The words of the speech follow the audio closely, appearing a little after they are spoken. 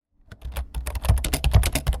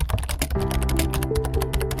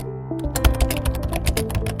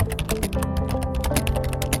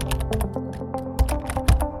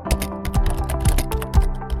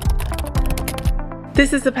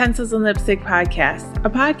This is the Pencils and Lipstick Podcast, a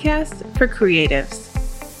podcast for creatives,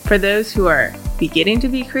 for those who are beginning to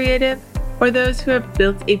be creative or those who have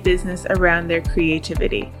built a business around their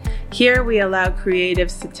creativity. Here we allow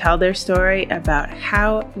creatives to tell their story about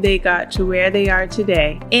how they got to where they are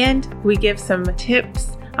today, and we give some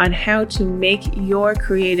tips on how to make your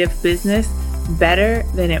creative business better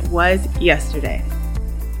than it was yesterday.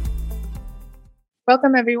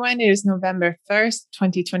 Welcome, everyone. It is November 1st,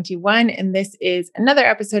 2021, and this is another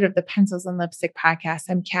episode of the Pencils and Lipstick Podcast.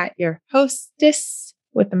 I'm Kat, your hostess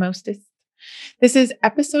with the mostest. This is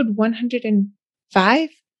episode 105,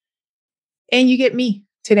 and you get me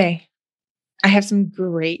today. I have some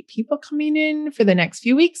great people coming in for the next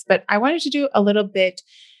few weeks, but I wanted to do a little bit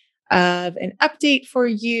of an update for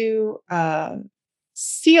you.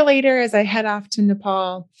 See you later as I head off to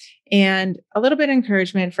Nepal, and a little bit of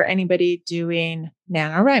encouragement for anybody doing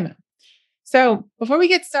NaNoWriMo. So before we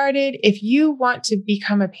get started, if you want to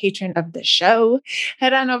become a patron of the show,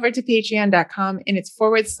 head on over to patreon.com and it's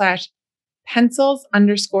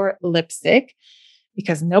 /pencils_lipstick,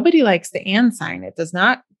 because nobody likes the and sign. It does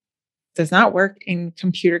not work in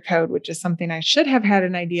computer code, which is something I should have had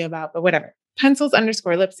an idea about, but whatever.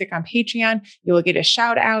 Pencils_lipstick on Patreon. You will get a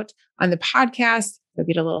shout out on the podcast. You'll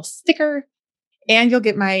get a little sticker and you'll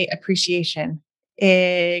get my appreciation.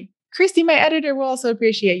 Christy, my editor, will also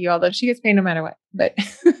appreciate you, although she gets paid no matter what, but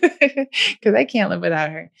because I can't live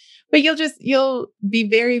without her. But you'll be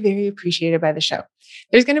very, very appreciated by the show.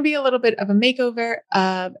 There's going to be a little bit of a makeover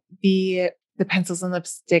of the Pencils and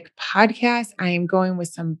Lipstick podcast. I am going with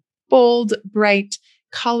some bold, bright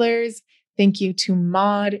colors. Thank you to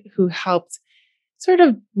Maud, who helped sort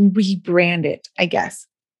of rebrand it, I guess.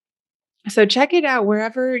 So check it out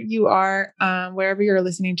wherever you are, wherever you're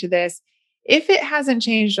listening to this. If it hasn't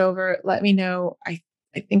changed over, let me know. I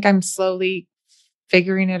think I'm slowly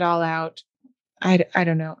figuring it all out. I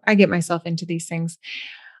don't know. I get myself into these things.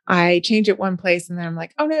 I change it one place and then I'm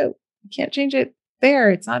like, oh no, I can't change it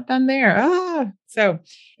there. It's not done there. So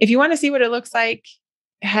if you want to see what it looks like,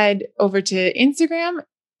 head over to Instagram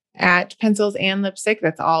at Pencils and Lipstick.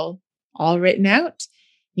 That's all written out.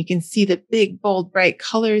 You can see the big, bold, bright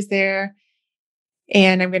colors there.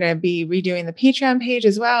 And I'm going to be redoing the Patreon page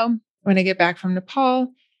as well when I get back from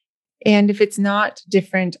Nepal. And if it's not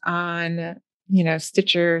different on,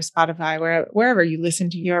 Stitcher, Spotify, wherever you listen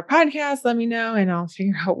to your podcast, let me know and I'll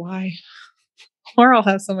figure out why. Or I'll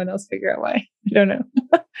have someone else figure out why. I don't know.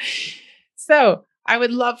 So I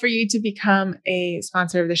would love for you to become a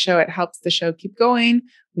sponsor of the show. It helps the show keep going.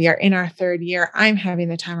 We are in our third year. I'm having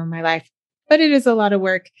the time of my life, but it is a lot of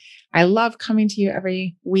work. I love coming to you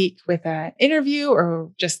every week with an interview or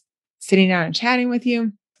just sitting down and chatting with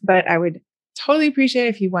you. But I would totally appreciate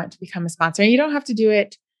it if you want to become a sponsor. And you don't have to do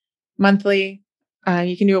it monthly.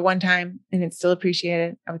 You can do it one time and it's still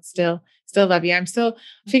appreciated. I would still love you. I'm still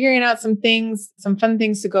figuring out some fun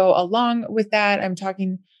things to go along with that. I'm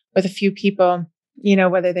talking with a few people,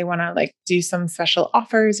 whether they want to do some special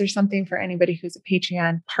offers or something for anybody who's a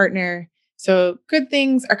Patreon partner. So good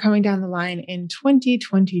things are coming down the line in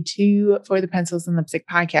 2022 for the Pencils and Lipstick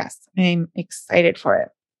podcast. I'm excited for it.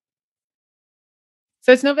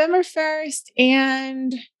 So it's November 1st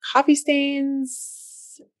and Coffee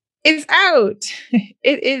Stains is out.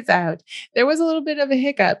 It is out. There was a little bit of a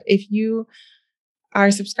hiccup. If you are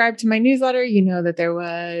subscribed to my newsletter, you know that there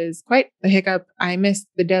was quite a hiccup. I missed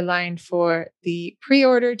the deadline for the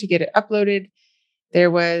pre-order to get it uploaded. There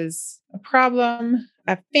was a problem,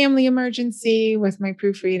 a family emergency with my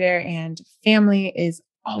proofreader, and family is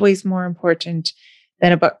always more important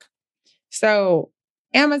than a book. So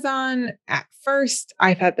Amazon, at first,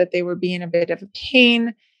 I thought that they were being a bit of a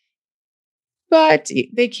pain, but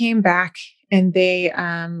they came back and they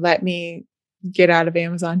let me get out of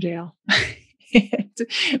Amazon jail.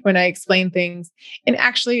 When I explained things. And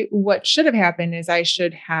actually what should have happened is I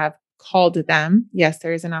should have called them. Yes,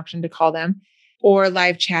 there is an option to call them or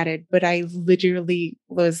live chatted, but I literally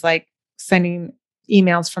was sending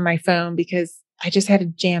emails from my phone because I just had a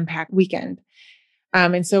jam-packed weekend.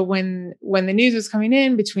 And so when the news was coming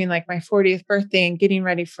in between my 40th birthday and getting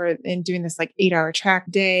ready and doing this 8-hour track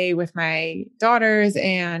day with my daughters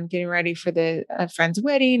and getting ready for the friend's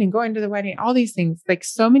wedding and going to the wedding, all these things,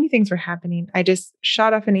 so many things were happening. I just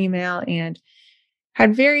shot off an email and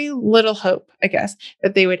had very little hope, I guess,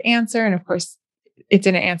 that they would answer. And of course it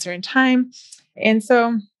didn't answer in time. And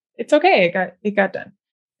so it's okay. It got done.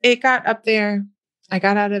 It got up there. I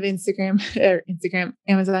got out of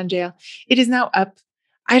Amazon jail. It is now up.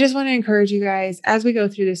 I just want to encourage you guys as we go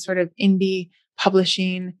through this sort of indie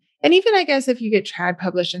publishing. And even I guess if you get trad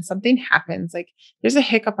published and something happens, there's a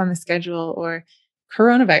hiccup on the schedule or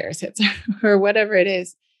coronavirus hits or whatever it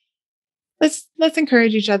is, let's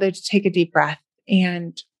encourage each other to take a deep breath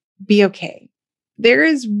and be okay. There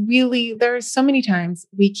are so many times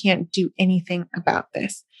we can't do anything about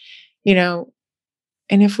this, you know,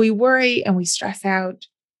 and if we worry and we stress out,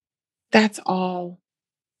 that's all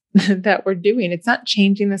that we're doing. It's not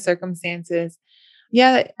changing the circumstances.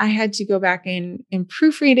 Yeah, I had to go back and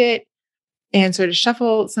proofread it and sort of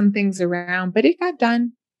shuffle some things around, but it got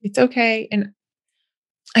done. It's okay. And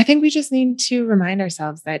I think we just need to remind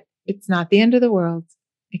ourselves that it's not the end of the world.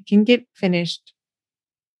 It can get finished.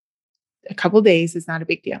 A couple days is not a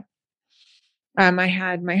big deal. I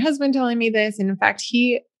had my husband telling me this, and in fact,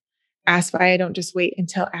 he asked why I don't just wait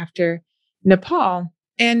until after Nepal.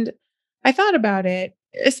 And I thought about it,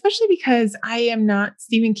 especially because I am not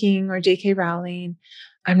Stephen King or J.K. Rowling.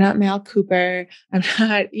 I'm not Mal Cooper. I'm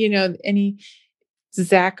not, any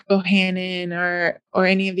Zach Bohannon or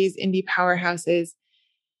any of these indie powerhouses.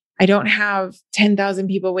 I don't have 10,000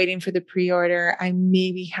 people waiting for the pre-order. I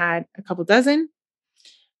maybe had a couple dozen,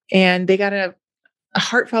 and they got a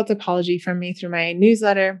heartfelt apology from me through my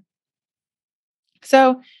newsletter.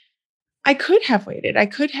 So I could have waited. I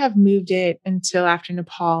could have moved it until after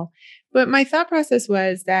Nepal. But my thought process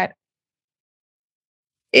was that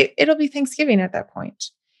it'll be Thanksgiving at that point.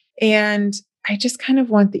 And I just kind of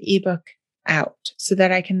want the ebook out so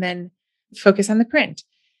that I can then focus on the print.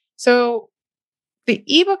 So the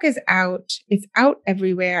ebook is out. It's out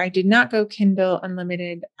everywhere. I did not go Kindle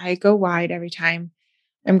Unlimited. I go wide every time.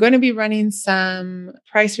 I'm going to be running some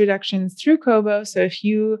price reductions through Kobo. So if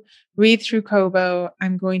you read through Kobo,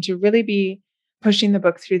 I'm going to really be pushing the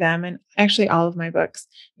book through them, and actually all of my books.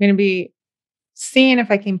 I'm going to be seeing if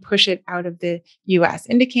I can push it out of the US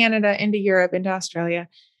into Canada, into Europe, into Australia.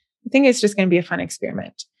 I think it's just going to be a fun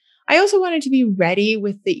experiment. I also wanted to be ready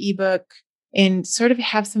with the ebook and sort of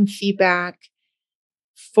have some feedback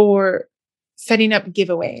for setting up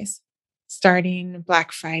giveaways starting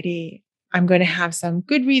Black Friday. I'm going to have some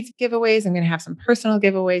Goodreads giveaways. I'm going to have some personal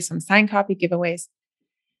giveaways, some signed copy giveaways.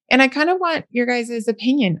 And I kind of want your guys'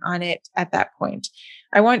 opinion on it at that point.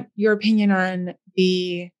 I want your opinion on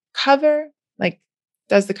the cover. Like,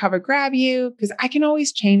 does the cover grab you? Because I can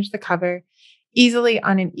always change the cover easily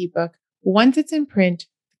on an ebook. Once it's in print,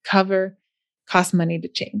 the cover costs money to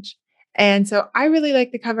change. And so I really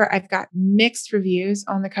like the cover. I've got mixed reviews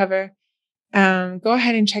on the cover. Go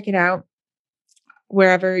ahead and check it out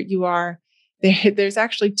wherever you are. There's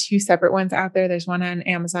actually two separate ones out there. There's one on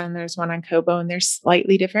Amazon, there's one on Kobo, and they're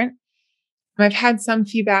slightly different. I've had some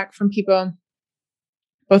feedback from people,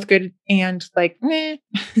 both good and like, meh.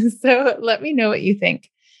 So let me know what you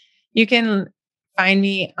think. You can find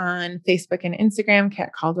me on Facebook and Instagram,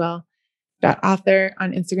 katcaldwell.author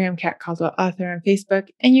on Instagram, katcaldwell.author on Facebook.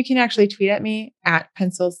 And you can actually tweet at me at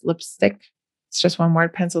pencils lipstick. It's just one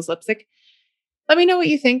word, pencils lipstick. Let me know what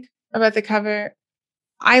you think about the cover.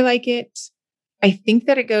 I like it. I think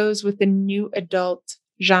that it goes with the new adult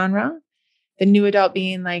genre, the new adult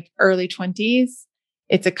being like early 20s.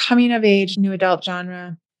 It's a coming of age new adult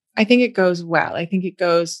genre. I think it goes well. I think it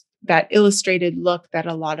goes that illustrated look that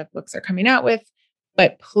a lot of books are coming out with.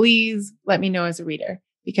 But please let me know as a reader,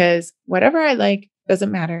 because whatever I like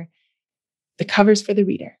doesn't matter. The cover's for the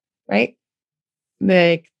reader, right?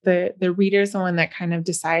 The reader is the one that kind of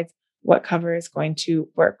decides what cover is going to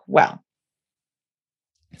work well.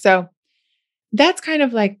 So that's kind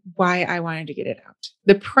of like why I wanted to get it out.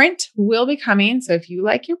 The print will be coming. So if you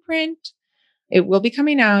like your print, it will be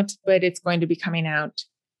coming out, but it's going to be coming out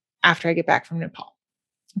after I get back from Nepal.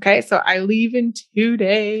 Okay. So I leave in 2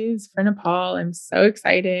 days for Nepal. I'm so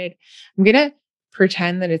excited. I'm going to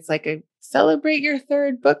pretend that it's like a celebrate your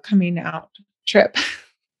third book coming out trip,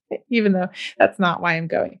 even though that's not why I'm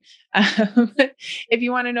going. If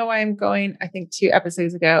you want to know why I'm going, I think 2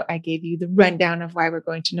 episodes ago, I gave you the rundown of why we're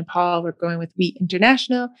going to Nepal. We're going with Wheat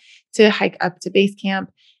International to hike up to base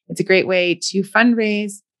camp. It's a great way to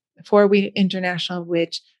fundraise for Wheat International,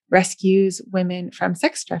 which rescues women from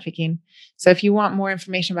sex trafficking. So if you want more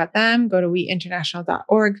information about them, go to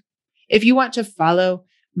wheatinternational.org. If you want to follow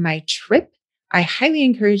my trip, I highly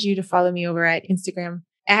encourage you to follow me over at Instagram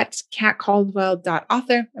at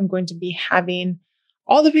katcaldwell.author. I'm going to be having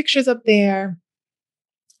all the pictures up there,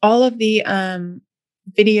 all of the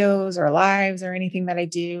videos or lives or anything that I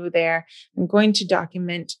do there. I'm going to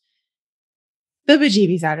document the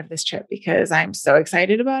bejeebies out of this trip because I'm so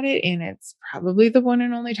excited about it. And it's probably the one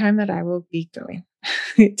and only time that I will be going.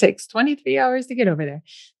 It takes 23 hours to get over there.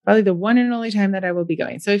 Probably the one and only time that I will be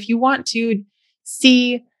going. So if you want to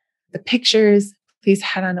see the pictures, please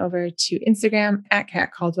head on over to Instagram at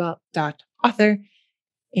katcaldwell.author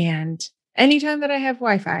and Anytime that I have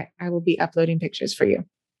Wi-Fi, I will be uploading pictures for you.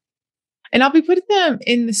 And I'll be putting them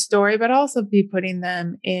in the story, but I'll also be putting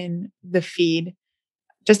them in the feed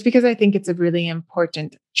just because I think it's a really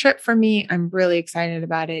important trip for me. I'm really excited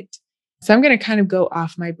about it. So I'm going to kind of go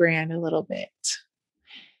off my brand a little bit.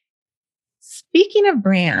 Speaking of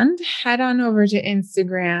brand, head on over to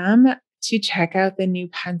Instagram to check out the new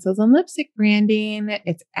pencils and lipstick branding.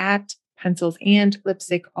 It's at pencils and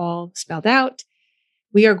lipstick, all spelled out.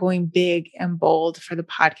 We are going big and bold for the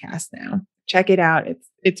podcast now. Check it out.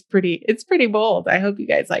 It's pretty bold. I hope you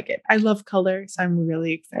guys like it. I love color, so I'm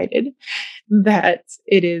really excited that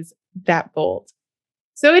it is that bold.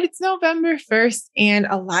 So it's November 1st, and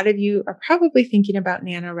a lot of you are probably thinking about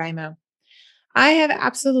NaNoWriMo. I have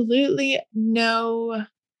absolutely no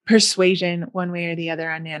persuasion one way or the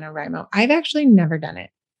other on NaNoWriMo. I've actually never done it,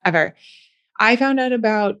 ever. I found out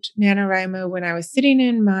about NaNoWriMo when I was sitting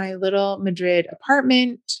in my little Madrid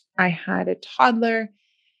apartment. I had a toddler,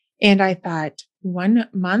 and I thought, 1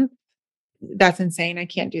 month? That's insane. I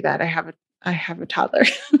can't do that. I have a toddler.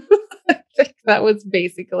 That was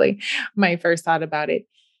basically my first thought about it.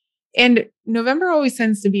 And November always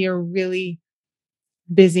tends to be a really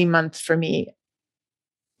busy month for me.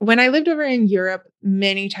 When I lived over in Europe,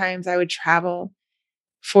 many times I would travel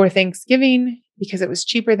for Thanksgiving because it was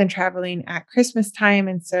cheaper than traveling at Christmas time.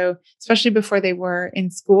 And so, especially before they were in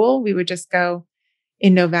school, we would just go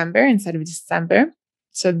in November instead of December.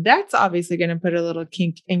 So that's obviously going to put a little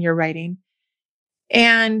kink in your writing.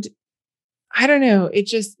 And I don't know,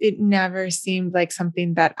 it never seemed like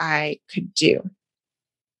something that I could do.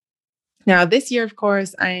 Now, this year, of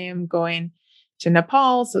course, I am going to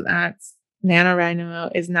Nepal. So that's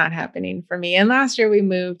NaNoWriMo is not happening for me. And last year we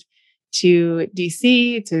moved to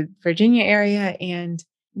DC, to Virginia area, and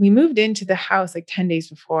we moved into the house like 10 days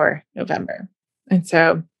before November. And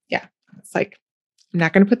so, yeah, it's like, I'm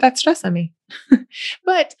not going to put that stress on me.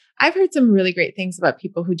 But I've heard some really great things about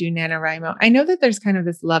people who do NaNoWriMo. I know that there's kind of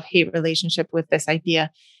this love-hate relationship with this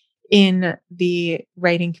idea in the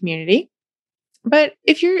writing community. But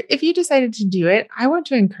if you decided to do it, I want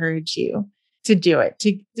to encourage you to do it,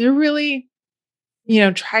 to really,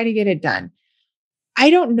 try to get it done. I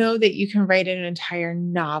don't know that you can write an entire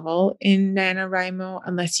novel in NaNoWriMo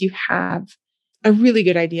unless you have a really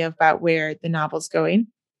good idea about where the novel's going,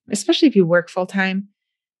 especially if you work full time.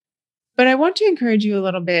 But I want to encourage you a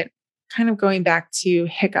little bit, kind of going back to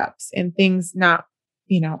hiccups and things not,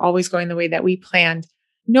 always going the way that we planned.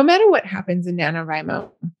 No matter what happens in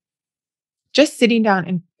NaNoWriMo, just sitting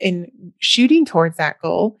down and shooting towards that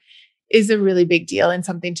goal is a really big deal and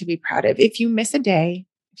something to be proud of. If you miss a day,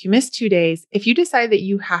 if you miss 2 days, if you decide that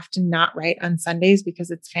you have to not write on Sundays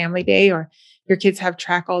because it's family day or your kids have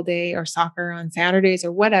track all day or soccer on Saturdays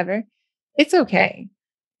or whatever, it's okay.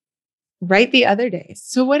 Write the other days.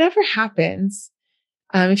 So whatever happens,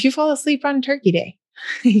 if you fall asleep on Turkey Day,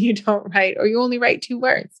 you don't write, or you only write 2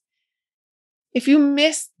 words. If you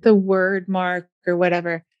miss the word mark or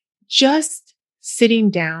whatever, just sitting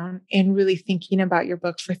down and really thinking about your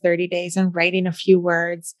book for 30 days and writing a few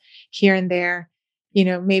words here and there.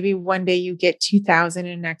 Maybe one day you get 2,000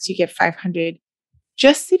 and next you get 500.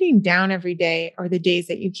 Just sitting down every day or the days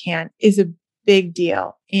that you can is a big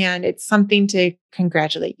deal. And it's something to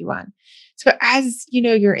congratulate you on. So as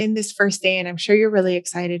you're in this first day, and I'm sure you're really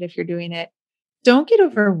excited if you're doing it, don't get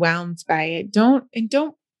overwhelmed by it. Don't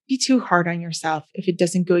be too hard on yourself if it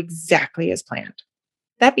doesn't go exactly as planned.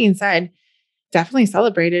 That being said, definitely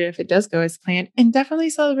celebrate it if it does go as planned, and definitely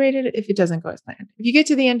celebrate it if it doesn't go as planned. If you get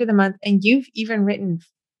to the end of the month and you've even written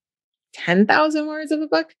 10,000 words of a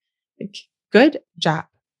book, good job.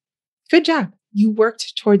 Good job. You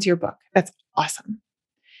worked towards your book. That's awesome.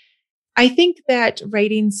 I think that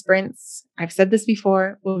writing sprints, I've said this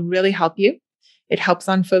before, will really help you. It helps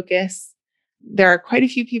on focus. There are quite a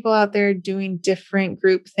few people out there doing different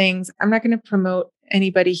group things. I'm not going to promote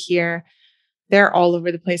anybody here. They're all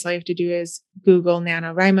over the place. All you have to do is Google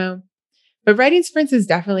NaNoWriMo. But writing sprints is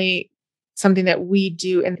definitely something that we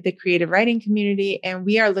do in the creative writing community. And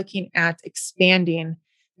we are looking at expanding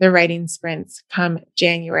the writing sprints come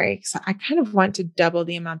January. So I kind of want to double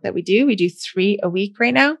the amount that we do. We do 3 a week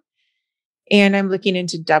right now. And I'm looking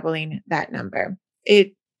into doubling that number.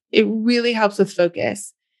 It really helps with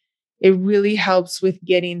focus. It really helps with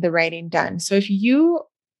getting the writing done. So if you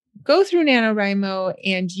go through NaNoWriMo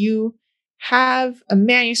and you have a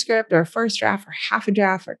manuscript or a first draft or half a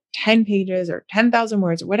draft or 10 pages or 10,000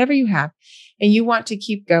 words or whatever you have, and you want to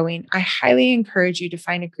keep going, I highly encourage you to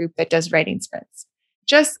find a group that does writing sprints.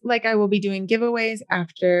 Just like I will be doing giveaways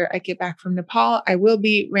after I get back from Nepal, I will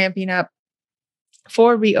be ramping up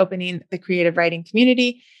for reopening the creative writing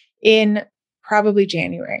community in probably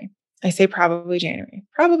January. I say probably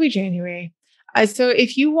January. So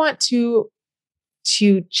if you want to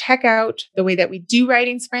check out the way that we do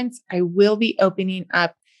writing sprints, I will be opening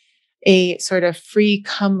up a sort of free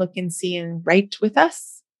come look and see and write with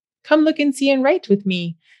us. Come look and see and write with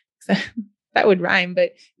me. So that would rhyme,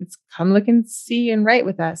 but it's come look and see and write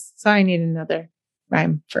with us. So I need another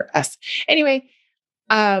rhyme for us. Anyway,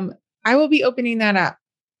 I will be opening that up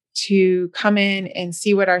to come in and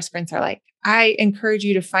see what our sprints are like. I encourage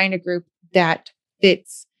you to find a group that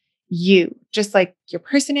fits you, just like your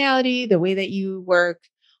personality, the way that you work,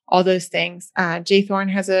 all those things. Jay Thorne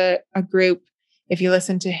has a group. If you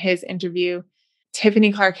listen to his interview,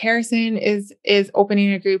 Tiffany Clark Harrison is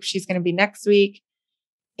opening a group. She's going to be next week.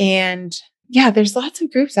 And yeah, there's lots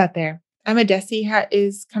of groups out there. Emma Desi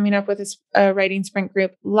is coming up with a writing sprint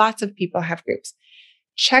group. Lots of people have groups.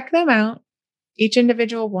 Check them out, each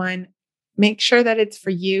individual one. Make sure that it's for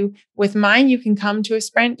you. With mine, you can come to a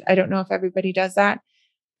sprint. I don't know if everybody does that.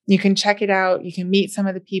 You can check it out. You can meet some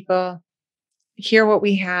of the people, hear what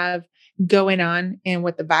we have going on and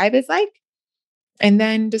what the vibe is like, and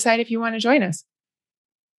then decide if you want to join us.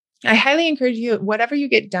 I highly encourage you, whatever you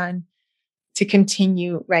get done, to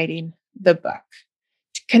continue writing the book.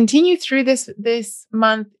 To continue through this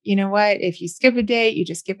month. You know what? If you skip a day, you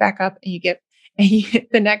just get back up and you get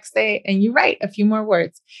the next day and you write a few more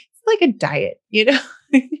words. It's like a diet,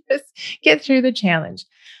 just get through the challenge.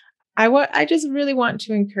 I just really want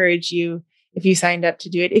to encourage you, if you signed up to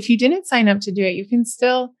do it. If you didn't sign up to do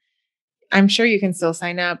it, I'm sure you can still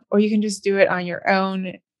sign up, or you can just do it on your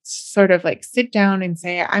own, sort of like sit down and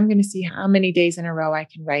say, I'm going to see how many days in a row I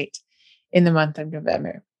can write in the month of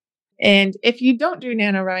November. And if you don't do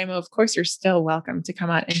NaNoWriMo, of course, you're still welcome to come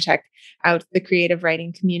out and check out the creative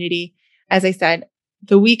writing community. As I said,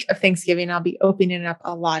 the week of Thanksgiving, I'll be opening up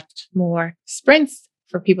a lot more sprints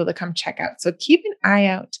for people to come check out. So keep an eye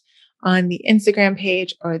out on the Instagram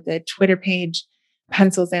page or the Twitter page.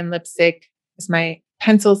 Pencils and Lipstick is my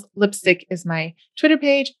Twitter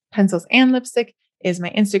page. Pencils and Lipstick is my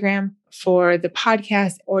Instagram for the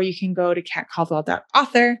podcast, or you can go to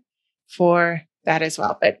katcaldwell.author for that as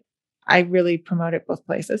well. But I really promote it both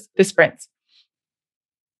places, the sprints.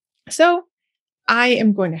 So I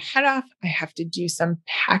am going to head off. I have to do some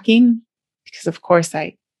packing because, of course,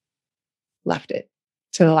 I left it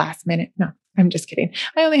to the last minute. No, I'm just kidding.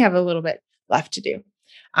 I only have a little bit left to do.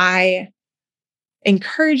 I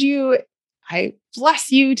encourage you, I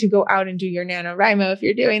bless you to go out and do your NaNoWriMo if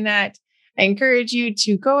you're doing that. I encourage you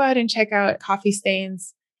to go out and check out Coffee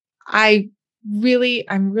Stains. I'm really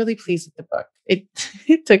pleased with the book.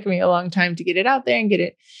 It took me a long time to get it out there and get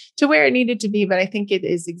it to where it needed to be, but I think it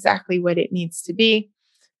is exactly what it needs to be.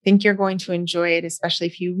 I think you're going to enjoy it, especially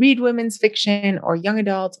if you read women's fiction or young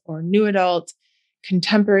adult or new adult,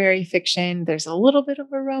 contemporary fiction. There's a little bit of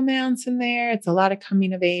a romance in there. It's a lot of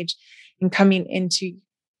coming of age and coming into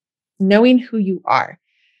knowing who you are.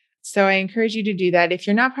 So I encourage you to do that. If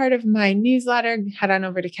you're not part of my newsletter, head on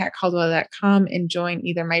over to katcaldwell.com and join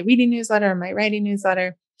either my reading newsletter or my writing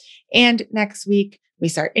newsletter. And next week, we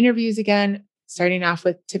start interviews again, starting off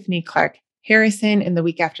with Tiffany Clark Harrison. And the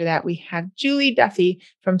week after that, we have Julie Duffy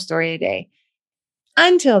from Story a Day.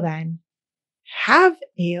 Until then, have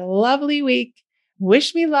a lovely week.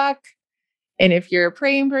 Wish me luck. And if you're a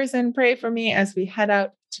praying person, pray for me as we head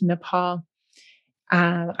out to Nepal.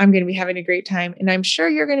 I'm going to be having a great time, and I'm sure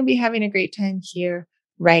you're going to be having a great time here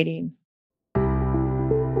writing.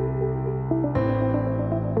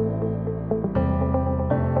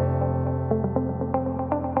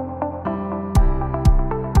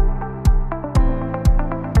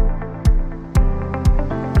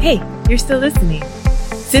 Hey, you're still listening.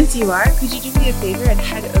 Since you are, could you do me a favor and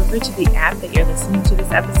head over to the app that you're listening to this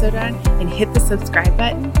episode on and hit the subscribe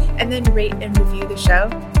button and then rate and review the show?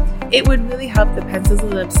 It would really help the Pencils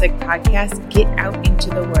and Lipstick podcast get out into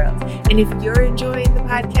the world. And if you're enjoying the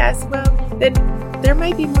podcast, well, then there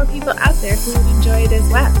might be more people out there who would enjoy it as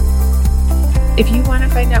well. If you want to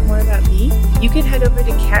find out more about me, you can head over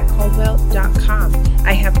to katcaldwell.com.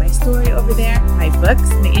 I have my story over there, my books,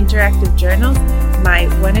 my interactive journals, my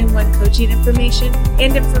one-on-one coaching information,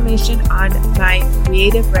 and information on my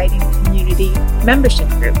creative writing community membership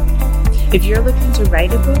group. If you're looking to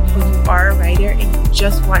write a book, or you are a writer and you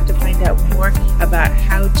just want to find out more about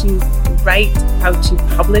how to write, how to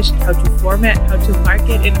publish, how to format, how to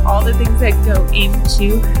market, and all the things that go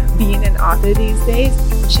into being an author these days,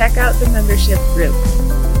 check out the membership group.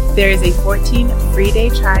 There is a 14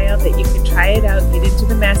 free-day trial that you can try it out, get into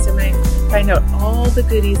the mastermind, find out all the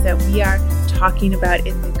goodies that we are talking about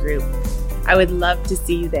in the group. I would love to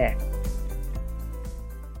see you there.